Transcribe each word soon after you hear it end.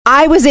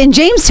I was in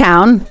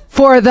Jamestown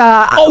for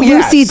the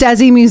Lucy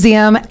Desi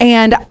Museum,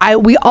 and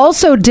we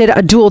also did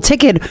a dual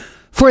ticket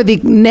for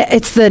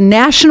it's the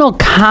National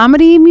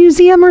Comedy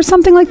Museum or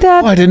something like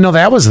that. Oh, I didn't know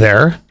that was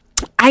there.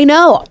 I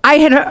know. I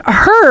had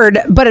heard,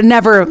 but I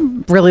never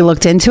really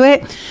looked into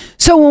it.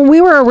 So when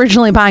we were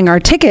originally buying our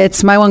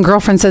tickets, my one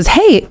girlfriend says,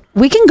 hey,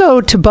 we can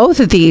go to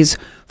both of these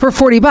for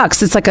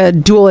 $40. It's like a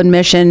dual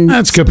admission.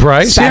 That's a good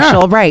price.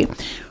 Special, yeah.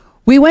 Right.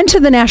 We went to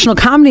the National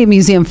Comedy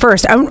Museum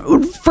first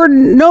for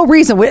no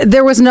reason.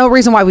 There was no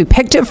reason why we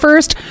picked it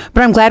first,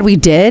 but I'm glad we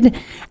did.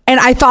 And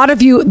I thought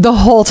of you the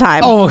whole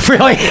time. Oh,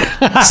 really?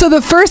 So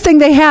the first thing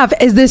they have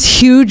is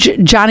this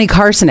huge Johnny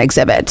Carson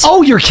exhibit.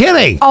 Oh, you're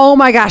kidding. Oh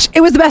my gosh.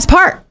 It was the best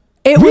part.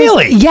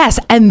 Really? Yes.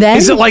 And then...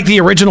 Is it like the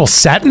original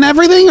set and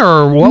everything,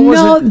 or what was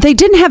it? No, they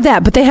didn't have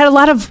that, but they had a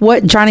lot of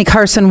what Johnny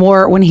Carson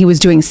wore when he was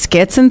doing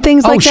skits and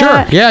things like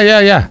that. Oh, sure.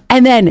 Yeah.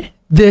 And then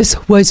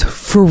this was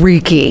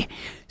freaky.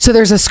 So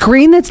there's a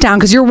screen that's down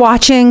because you're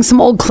watching some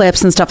old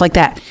clips and stuff like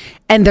that.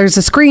 And there's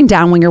a screen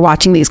down when you're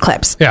watching these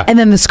clips. Yeah. And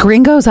then the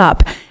screen goes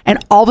up and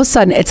all of a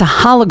sudden it's a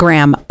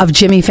hologram of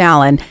Jimmy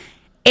Fallon.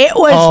 It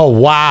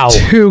was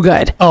too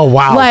good. Oh,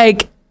 wow.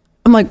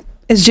 I'm like,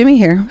 is Jimmy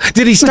here?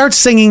 Did he start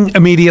singing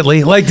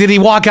immediately? Like, did he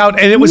walk out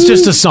and it was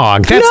just a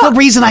song? That's the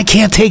reason I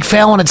can't take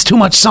Fallon. It's too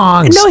much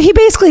songs. No, he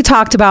basically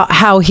talked about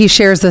how he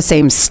shares the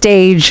same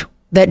stage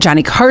that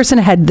Johnny Carson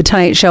had the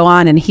Tonight Show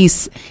on, and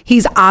he's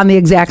on the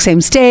exact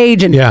same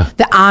stage, and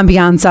the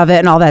ambiance of it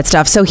and all that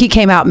stuff. So he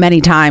came out many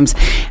times,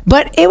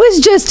 but it was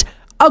just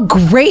a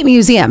great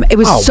museum. It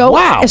was so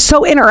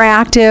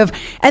interactive,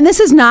 and this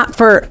is not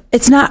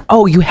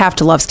you have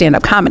to love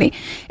stand-up comedy.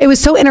 It was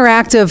so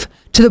interactive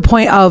to the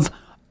point of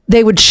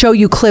they would show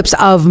you clips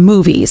of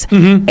movies,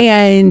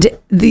 and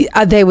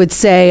they would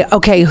say,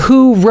 okay,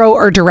 who wrote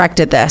or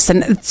directed this?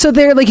 And so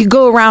they're like, you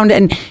go around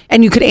and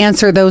you could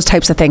answer those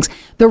types of things.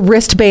 The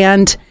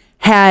wristband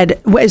had,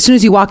 as soon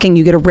as you walk in,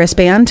 you get a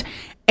wristband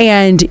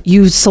and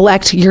you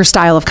select your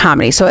style of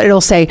comedy. So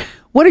it'll say,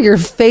 what are your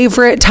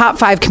favorite top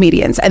 5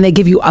 comedians? And they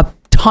give you a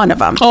ton of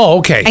them. Oh,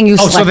 okay. And you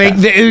so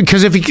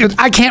because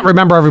I can't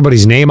remember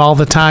everybody's name all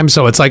the time.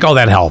 So it's like,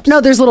 that helps.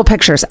 No, there's little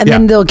pictures, and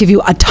then they'll give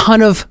you a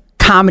ton of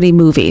comedy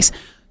movies.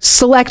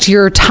 Select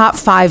your top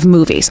 5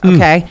 movies,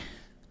 okay?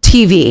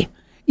 TV,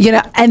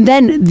 and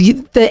then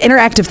the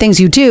interactive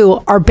things you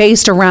do are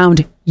based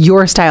around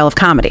your style of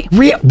comedy.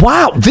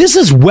 Wow, this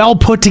is well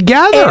put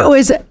together. It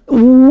was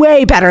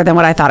way better than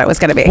what I thought it was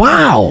going to be.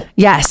 Wow.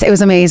 Yes, it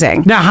was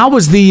amazing. Now, how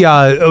was the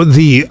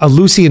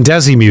Lucy and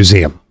Desi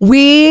Museum?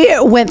 We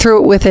went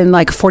through it within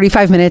like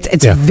 45 minutes.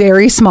 It's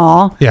very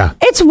small. Yeah.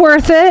 It's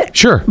worth it.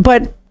 Sure.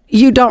 But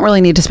you don't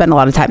really need to spend a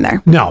lot of time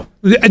there. No.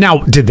 Now,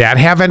 did that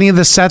have any of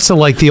the sets of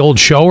like the old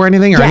show or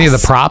anything, or any of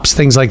the props,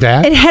 things like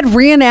that? It had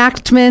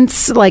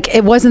reenactments. Like,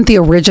 it wasn't the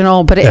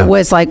original, but it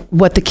was like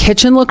what the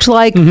kitchen looked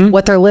like,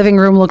 what their living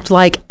room looked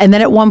like. And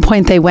then at one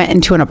point they went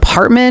into an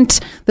apartment.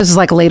 This is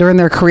like later in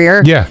their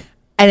career. Yeah.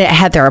 And it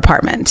had their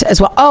apartment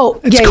as well.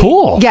 Oh, it's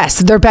cool. Yes,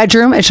 their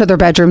bedroom. It showed their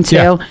bedroom too.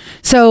 Yeah.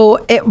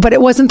 So, but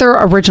it wasn't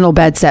their original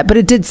bed set. But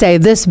it did say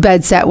this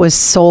bed set was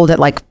sold at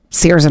like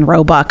Sears and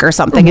Roebuck or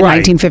something in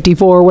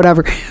 1954 or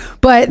whatever.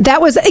 But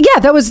that was,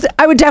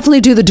 I would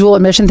definitely do the dual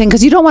admission thing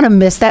because you don't want to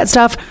miss that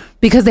stuff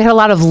because they had a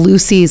lot of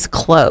Lucy's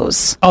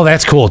clothes. Oh,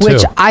 that's cool too.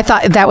 Which I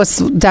thought that was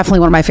definitely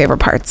one of my favorite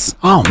parts.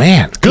 Oh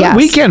man, good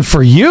weekend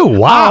for you.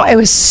 Wow. Oh, it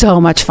was so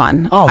much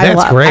fun. Oh,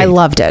 that's great. I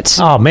loved it.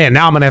 Oh man,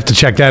 now I'm going to have to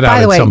check that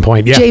out at some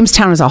point. Yeah.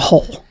 Jamestown as a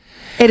whole.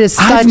 It is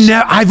such...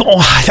 I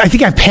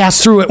think I've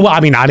passed through it. Well, I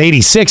mean, on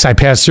 86, I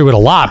passed through it a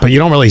lot, but you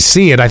don't really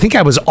see it. I think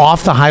I was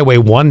off the highway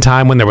one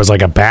time when there was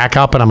like a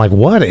backup, and I'm like,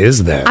 what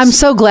is this? I'm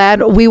so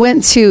glad. We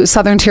went to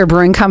Southern Tier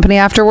Brewing Company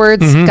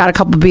afterwards, got a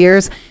couple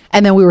beers,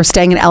 and then we were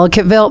staying in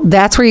Ellicottville.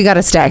 That's where you got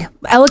to stay.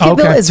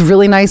 Ellicottville is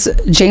really nice.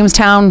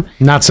 Jamestown...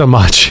 Not so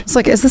much. It's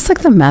like, is this like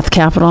the meth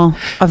capital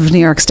of New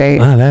York State?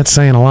 That's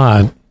saying a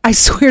lot. I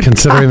swear to God.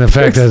 Considering the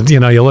fact that,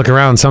 you look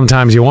around,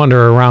 sometimes you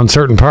wonder around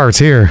certain parts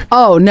here.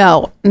 Oh,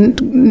 no.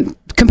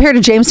 Compared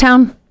to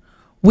Jamestown,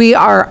 we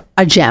are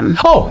a gem.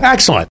 Oh, excellent.